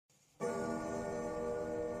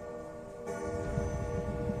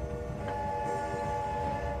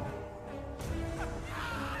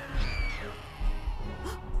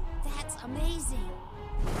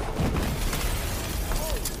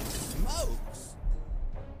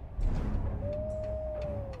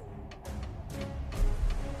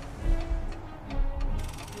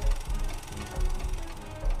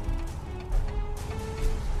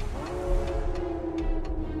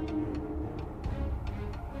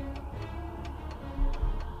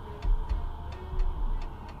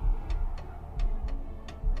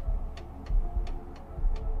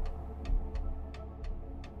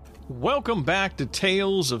Welcome back to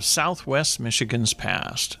Tales of Southwest Michigan's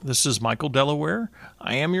Past. This is Michael Delaware.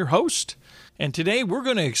 I am your host, and today we're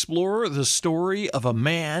going to explore the story of a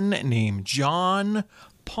man named John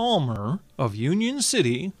Palmer of Union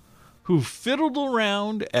City who fiddled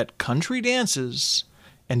around at country dances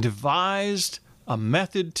and devised a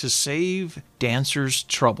method to save dancers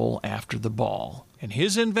trouble after the ball. And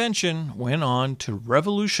his invention went on to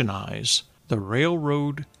revolutionize the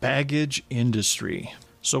railroad baggage industry.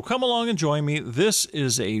 So come along and join me. This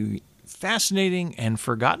is a fascinating and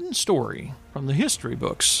forgotten story from the history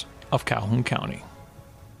books of Calhoun County.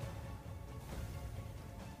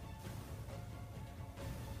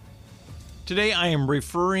 Today I am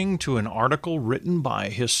referring to an article written by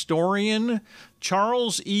historian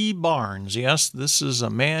Charles E. Barnes. Yes, this is a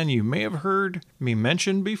man you may have heard me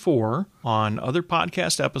mention before on other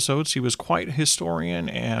podcast episodes. He was quite a historian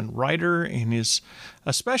and writer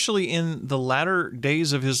especially in the latter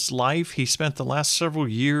days of his life. He spent the last several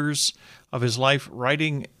years of his life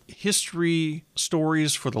writing history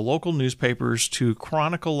stories for the local newspapers to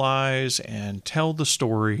chronicleize and tell the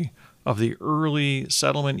story of the early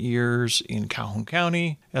settlement years in Calhoun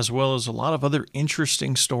County, as well as a lot of other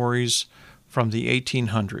interesting stories from the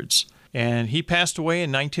 1800s. And he passed away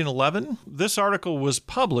in 1911. This article was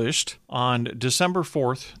published on December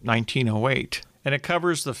 4th, 1908, and it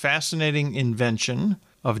covers the fascinating invention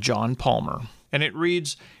of John Palmer. And it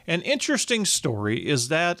reads, "An interesting story is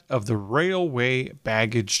that of the railway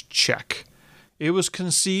baggage check. It was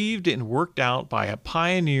conceived and worked out by a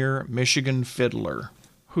pioneer Michigan fiddler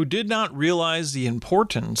who did not realize the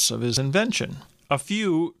importance of his invention. A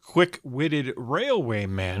few quick-witted railway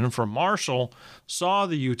men from Marshall saw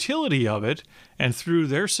the utility of it, and through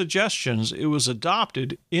their suggestions it was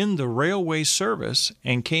adopted in the railway service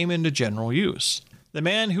and came into general use. The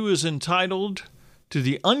man who is entitled to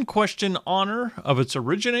the unquestioned honor of its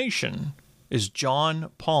origination is John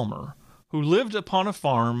Palmer, who lived upon a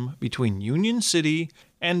farm between Union City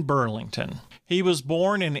and Burlington. He was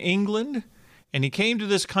born in England, and he came to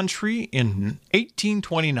this country in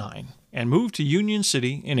 1829 and moved to Union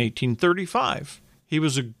City in 1835. He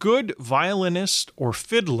was a good violinist or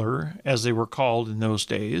fiddler, as they were called in those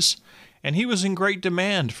days, and he was in great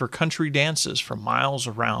demand for country dances for miles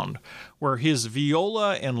around, where his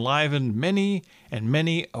viola enlivened many and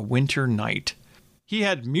many a winter night. He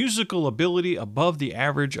had musical ability above the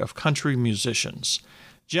average of country musicians.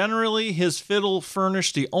 Generally, his fiddle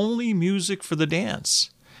furnished the only music for the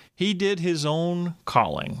dance. He did his own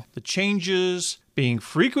calling, the changes being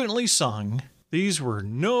frequently sung. These were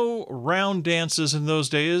no round dances in those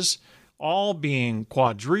days, all being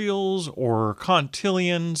quadrilles or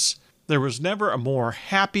cotillions. There was never a more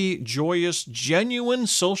happy, joyous, genuine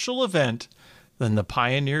social event than the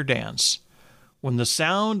pioneer dance, when the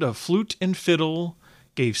sound of flute and fiddle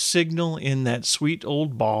gave signal in that sweet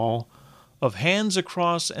old ball of hands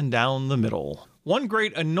across and down the middle. One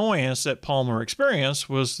great annoyance that Palmer experienced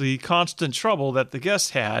was the constant trouble that the guests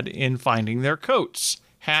had in finding their coats,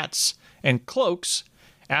 hats, and cloaks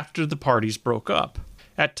after the parties broke up.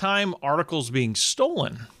 At times, articles being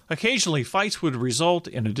stolen. Occasionally, fights would result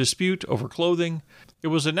in a dispute over clothing. It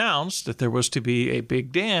was announced that there was to be a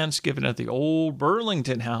big dance given at the old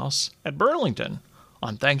Burlington house at Burlington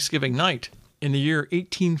on Thanksgiving night in the year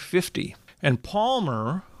 1850, and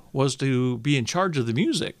Palmer was to be in charge of the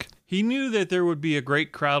music. He knew that there would be a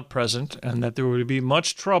great crowd present and that there would be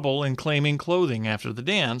much trouble in claiming clothing after the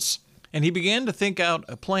dance, and he began to think out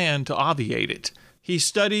a plan to obviate it. He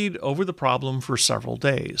studied over the problem for several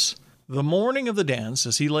days. The morning of the dance,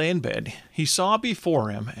 as he lay in bed, he saw before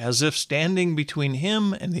him, as if standing between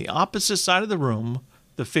him and the opposite side of the room,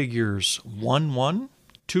 the figures 11,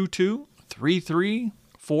 22, 33,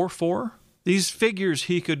 44. These figures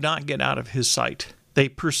he could not get out of his sight. They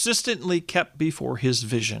persistently kept before his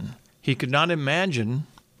vision. He could not imagine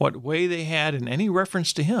what way they had in any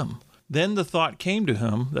reference to him. Then the thought came to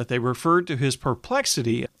him that they referred to his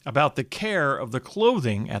perplexity about the care of the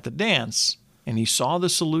clothing at the dance, and he saw the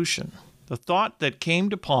solution. The thought that came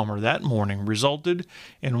to Palmer that morning resulted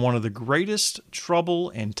in one of the greatest trouble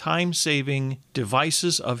and time-saving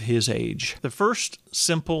devices of his age. The first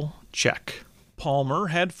simple check. Palmer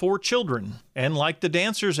had 4 children, and like the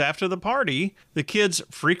dancers after the party, the kids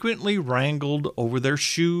frequently wrangled over their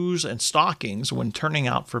shoes and stockings when turning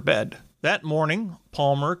out for bed. That morning,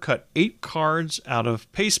 Palmer cut 8 cards out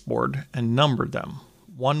of pasteboard and numbered them,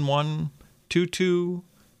 11, 22,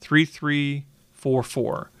 33,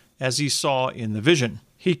 44, as he saw in the vision.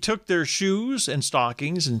 He took their shoes and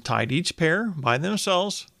stockings and tied each pair by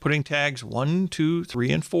themselves, putting tags 1, 2,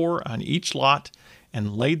 3, and 4 on each lot,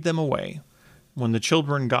 and laid them away. When the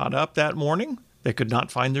children got up that morning, they could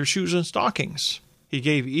not find their shoes and stockings. He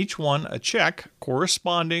gave each one a check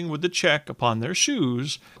corresponding with the check upon their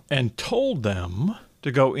shoes and told them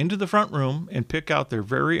to go into the front room and pick out their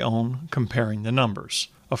very own, comparing the numbers.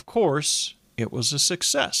 Of course, it was a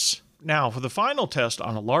success. Now, for the final test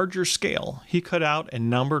on a larger scale, he cut out and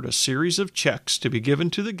numbered a series of checks to be given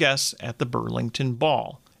to the guests at the Burlington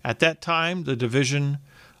Ball. At that time, the division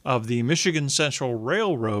of the Michigan Central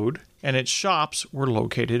Railroad and its shops were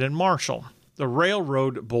located in Marshall. The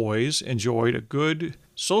railroad boys enjoyed a good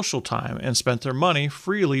social time and spent their money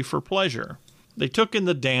freely for pleasure. They took in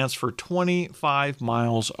the dance for 25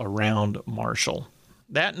 miles around Marshall.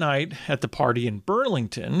 That night, at the party in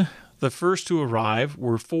Burlington, the first to arrive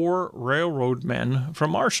were 4 railroad men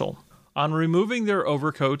from Marshall. On removing their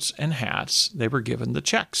overcoats and hats, they were given the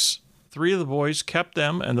checks. 3 of the boys kept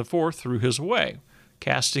them, and the 4th threw his away,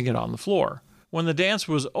 casting it on the floor. When the dance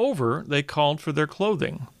was over, they called for their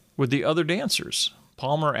clothing with the other dancers.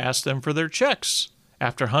 Palmer asked them for their checks.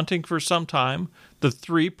 After hunting for some time, the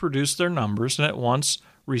 3 produced their numbers and at once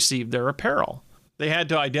received their apparel. They had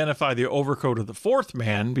to identify the overcoat of the 4th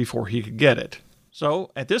man before he could get it.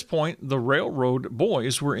 So, at this point, the railroad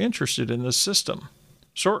boys were interested in this system.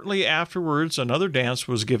 Shortly afterwards, another dance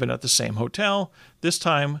was given at the same hotel. This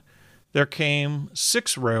time, there came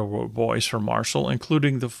 6 railroad boys from Marshall,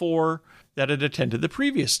 including the 4 that had attended the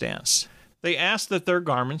previous dance. They asked that their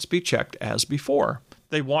garments be checked as before.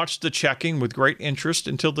 They watched the checking with great interest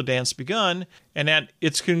until the dance begun, and at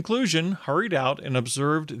its conclusion hurried out and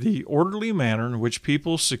observed the orderly manner in which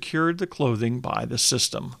people secured the clothing by the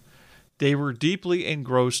system. They were deeply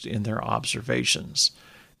engrossed in their observations.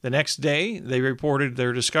 The next day, they reported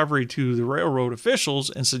their discovery to the railroad officials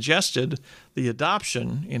and suggested the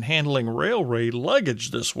adoption in handling railway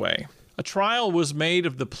luggage this way. A trial was made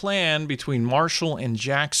of the plan between Marshall and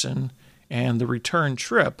Jackson and the return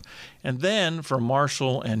trip, and then from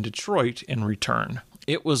Marshall and Detroit in return.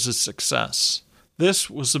 It was a success. This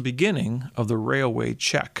was the beginning of the railway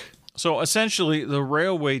check. So essentially, the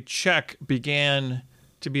railway check began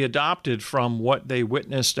to be adopted from what they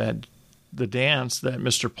witnessed at the dance that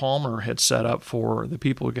Mr. Palmer had set up for the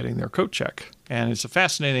people getting their coat check. And it's a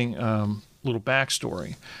fascinating little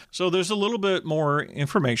backstory. So there's a little bit more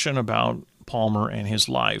information about Palmer and his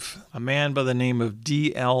life. A man by the name of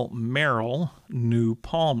D.L. Merrill knew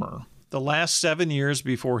Palmer. The last 7 years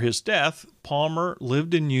before his death, Palmer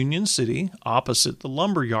lived in Union City opposite the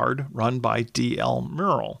lumber yard run by D.L.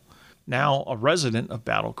 Merrill, now a resident of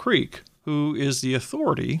Battle Creek, who is the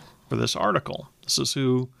authority for this article. This is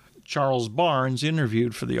who Charles Barnes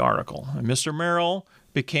interviewed for the article. And Mr. Merrill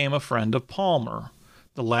became a friend of Palmer,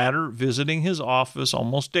 the latter visiting his office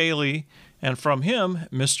almost daily, and from him,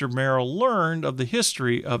 Mr. Merrill learned of the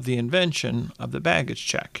history of the invention of the baggage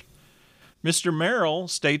check. Mr. Merrill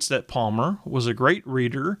states that Palmer was a great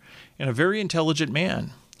reader and a very intelligent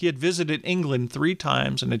man. He had visited England 3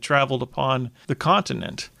 times and had traveled upon the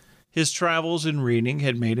continent. His travels and reading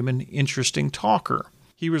had made him an interesting talker.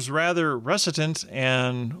 He was rather reticent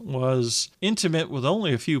and was intimate with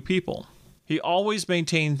only a few people. He always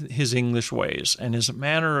maintained his English ways, and his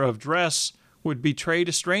manner of dress would betray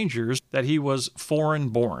to strangers that he was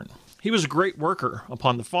foreign-born. He was a great worker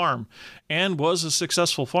upon the farm and was a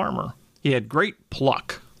successful farmer. He had great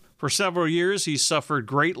pluck. For several years, he suffered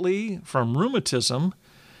greatly from rheumatism,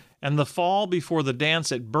 and the fall before the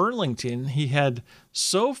dance at Burlington, he had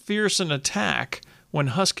so fierce an attack when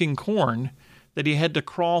husking corn that he had to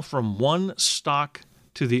crawl from one stalk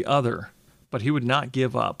to the other, but he would not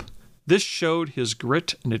give up. This showed his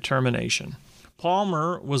grit and determination.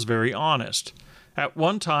 Palmer was very honest. At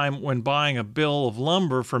one time, when buying a bill of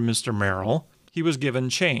lumber from Mr. Merrill, he was given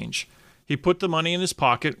change. He put the money in his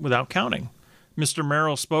pocket without counting. Mr.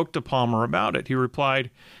 Merrill spoke to Palmer about it. He replied,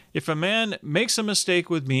 "If a man makes a mistake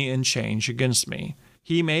with me in change against me,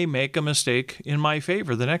 he may make a mistake in my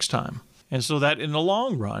favor the next time, and so that in the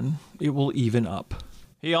long run, it will even up."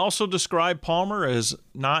 He also described Palmer as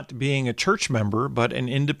not being a church member, but an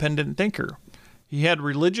independent thinker. He had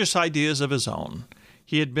religious ideas of his own.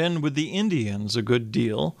 He had been with the Indians a good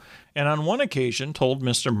deal, and on one occasion told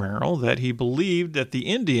Mr. Merrill that he believed that the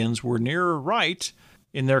Indians were nearer right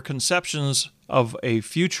in their conceptions of a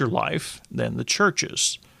future life than the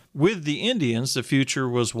churches. With the Indians, the future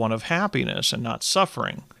was one of happiness and not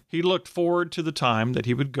suffering. He looked forward to the time that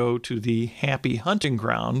he would go to the happy hunting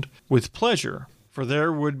ground with pleasure, for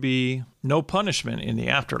there would be no punishment in the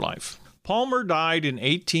afterlife. Palmer died in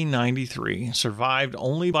 1893, survived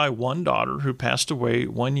only by one daughter who passed away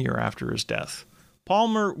 1 year after his death.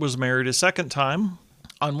 Palmer was married a second time.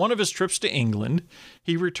 On one of his trips to England,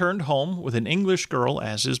 he returned home with an English girl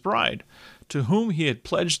as his bride. to whom he had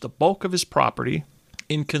pledged the bulk of his property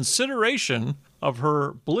in consideration of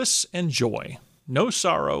her bliss and joy, no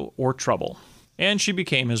sorrow or trouble. And she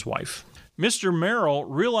became his wife. Mr. Merrill,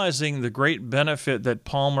 realizing the great benefit that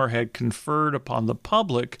Palmer had conferred upon the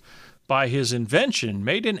public by his invention,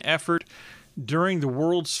 made an effort during the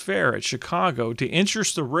World's Fair at Chicago to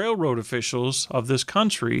interest the railroad officials of this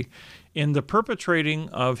country in the perpetrating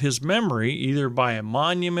of his memory, either by a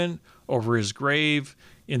monument over his grave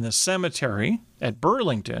in the cemetery at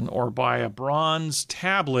Burlington or by a bronze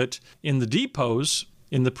tablet in the depots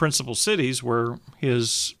in the principal cities where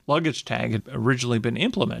his luggage tag had originally been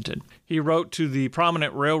implemented. He wrote to the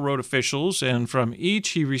prominent railroad officials, and from each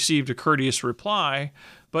he received a courteous reply,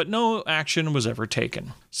 but no action was ever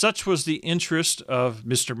taken. Such was the interest of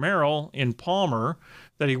Mr. Merrill in Palmer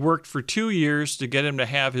that he worked for 2 years to get him to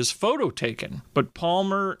have his photo taken. But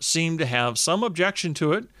Palmer seemed to have some objection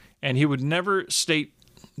to it, and he would never state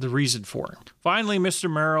the reason for it. Finally,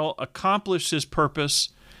 Mr. Merrill accomplished his purpose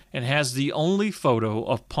and has the only photo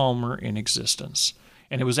of Palmer in existence.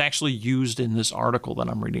 And it was actually used in this article that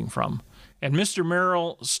I'm reading from. And Mr.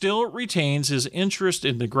 Merrill still retains his interest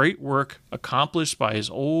in the great work accomplished by his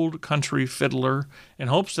old country fiddler and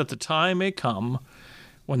hopes that the time may come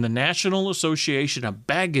when the National Association of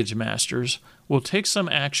Baggage Masters will take some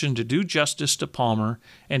action to do justice to Palmer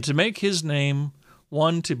and to make his name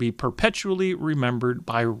one to be perpetually remembered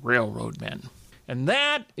by railroad men. And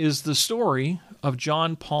that is the story of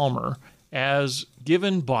John Palmer as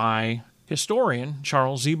given by historian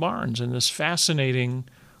Charles E. Barnes in this fascinating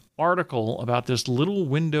article about this little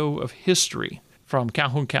window of history from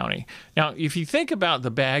Calhoun County. Now, if you think about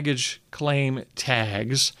the baggage claim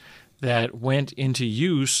tags that went into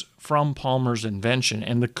use from Palmer's invention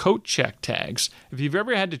and the coat check tags, if you've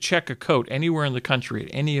ever had to check a coat anywhere in the country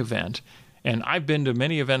at any event, and I've been to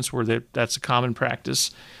many events where that's a common practice,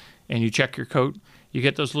 and you check your coat, you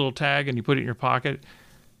get those little tag and you put it in your pocket.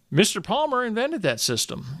 Mr. Palmer invented that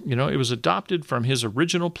system. You know, it was adopted from his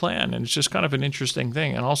original plan, and it's just kind of an interesting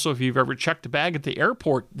thing. And also, if you've ever checked a bag at the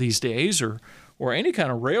airport these days or any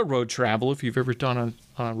kind of railroad travel, if you've ever done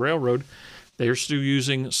on a railroad, they're still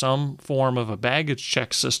using some form of a baggage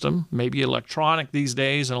check system, maybe electronic these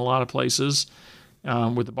days in a lot of places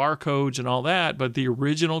with the barcodes and all that. But the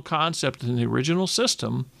original concept and the original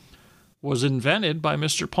system was invented by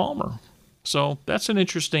Mr. Palmer. So that's an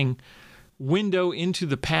interesting window into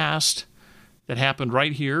the past that happened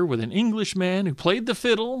right here with an Englishman who played the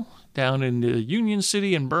fiddle down in the Union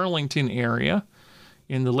City and Burlington area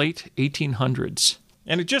in the late 1800s.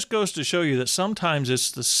 And it just goes to show you that sometimes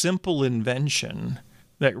it's the simple invention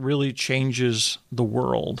that really changes the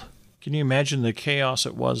world. Can you imagine the chaos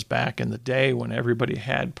it was back in the day when everybody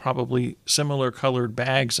had probably similar colored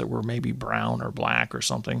bags that were maybe brown or black or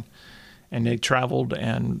something? And they traveled,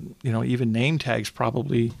 and, you know, even name tags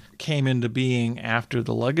probably came into being after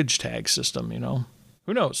the luggage tag system, you know.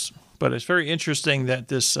 Who knows? But it's very interesting that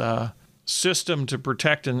this system to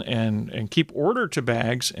protect and keep order to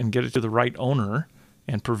bags and get it to the right owner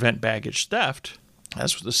and prevent baggage theft,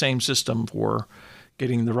 that's the same system for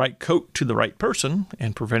getting the right coat to the right person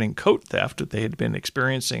and preventing coat theft that they had been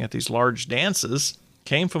experiencing at these large dances,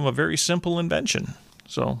 came from a very simple invention.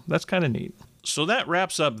 So that's kind of neat. So that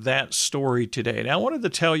wraps up that story today. Now, I wanted to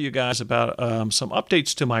tell you guys about some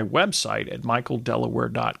updates to my website at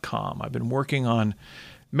michaeldelaware.com. I've been working on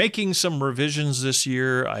making some revisions this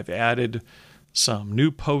year. I've added some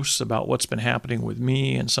new posts about what's been happening with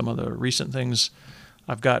me and some of the recent things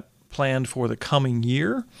I've got planned for the coming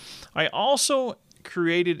year. I also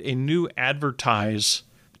created a new advertise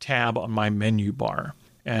tab on my menu bar.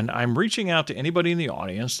 And I'm reaching out to anybody in the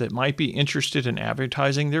audience that might be interested in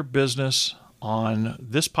advertising their business on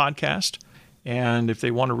this podcast. And if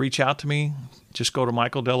they want to reach out to me, just go to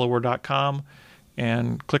michaeldelaware.com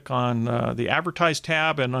and click on the Advertise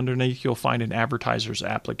tab, and underneath you'll find an advertiser's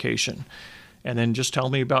application. And then just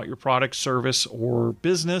tell me about your product, service, or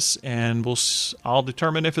business, and I'll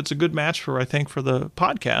determine if it's a good match for the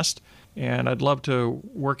podcast. And I'd love to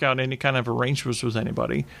work out any kind of arrangements with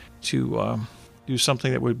anybody to do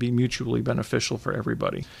something that would be mutually beneficial for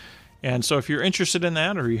everybody. And so if you're interested in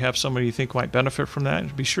that, or you have somebody you think might benefit from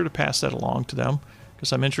that, be sure to pass that along to them,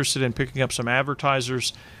 because I'm interested in picking up some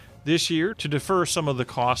advertisers this year to defer some of the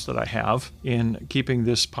costs that I have in keeping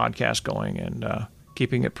this podcast going and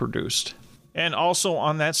keeping it produced. And also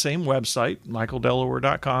on that same website,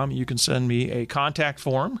 michaeldelaware.com, you can send me a contact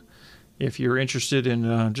form if you're interested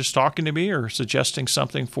in just talking to me or suggesting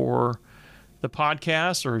something for the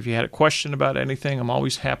podcast, or if you had a question about anything. I'm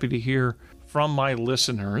always happy to hear from my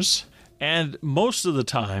listeners. And most of the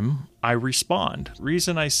time, I respond.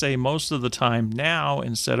 Reason I say most of the time now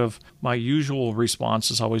instead of my usual response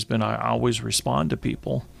has always been I always respond to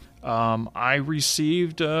people. I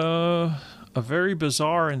received a very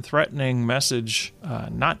bizarre and threatening message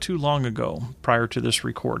not too long ago prior to this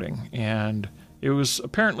recording. And it was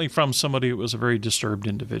apparently from somebody who was a very disturbed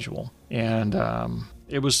individual. And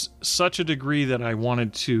it was such a degree that I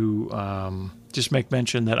wanted to just make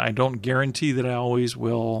mention that I don't guarantee that I always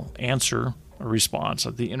will answer a response.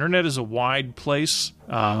 The internet is a wide place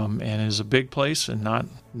and is a big place, and not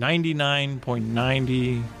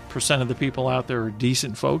 99.90% of the people out there are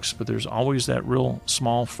decent folks, but there's always that real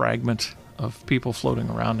small fragment of people floating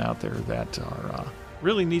around out there that are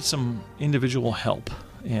really need some individual help.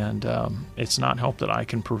 And it's not help that I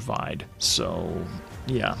can provide. So,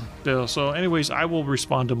 yeah. So anyways, I will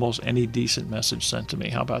respond to most any decent message sent to me.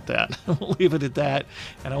 How about that? We'll leave it at that.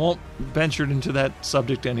 And I won't venture into that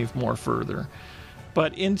subject any more further.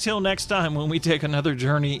 But until next time, when we take another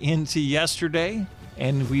journey into yesterday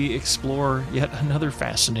and we explore yet another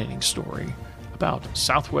fascinating story about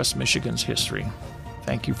Southwest Michigan's history.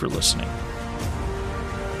 Thank you for listening.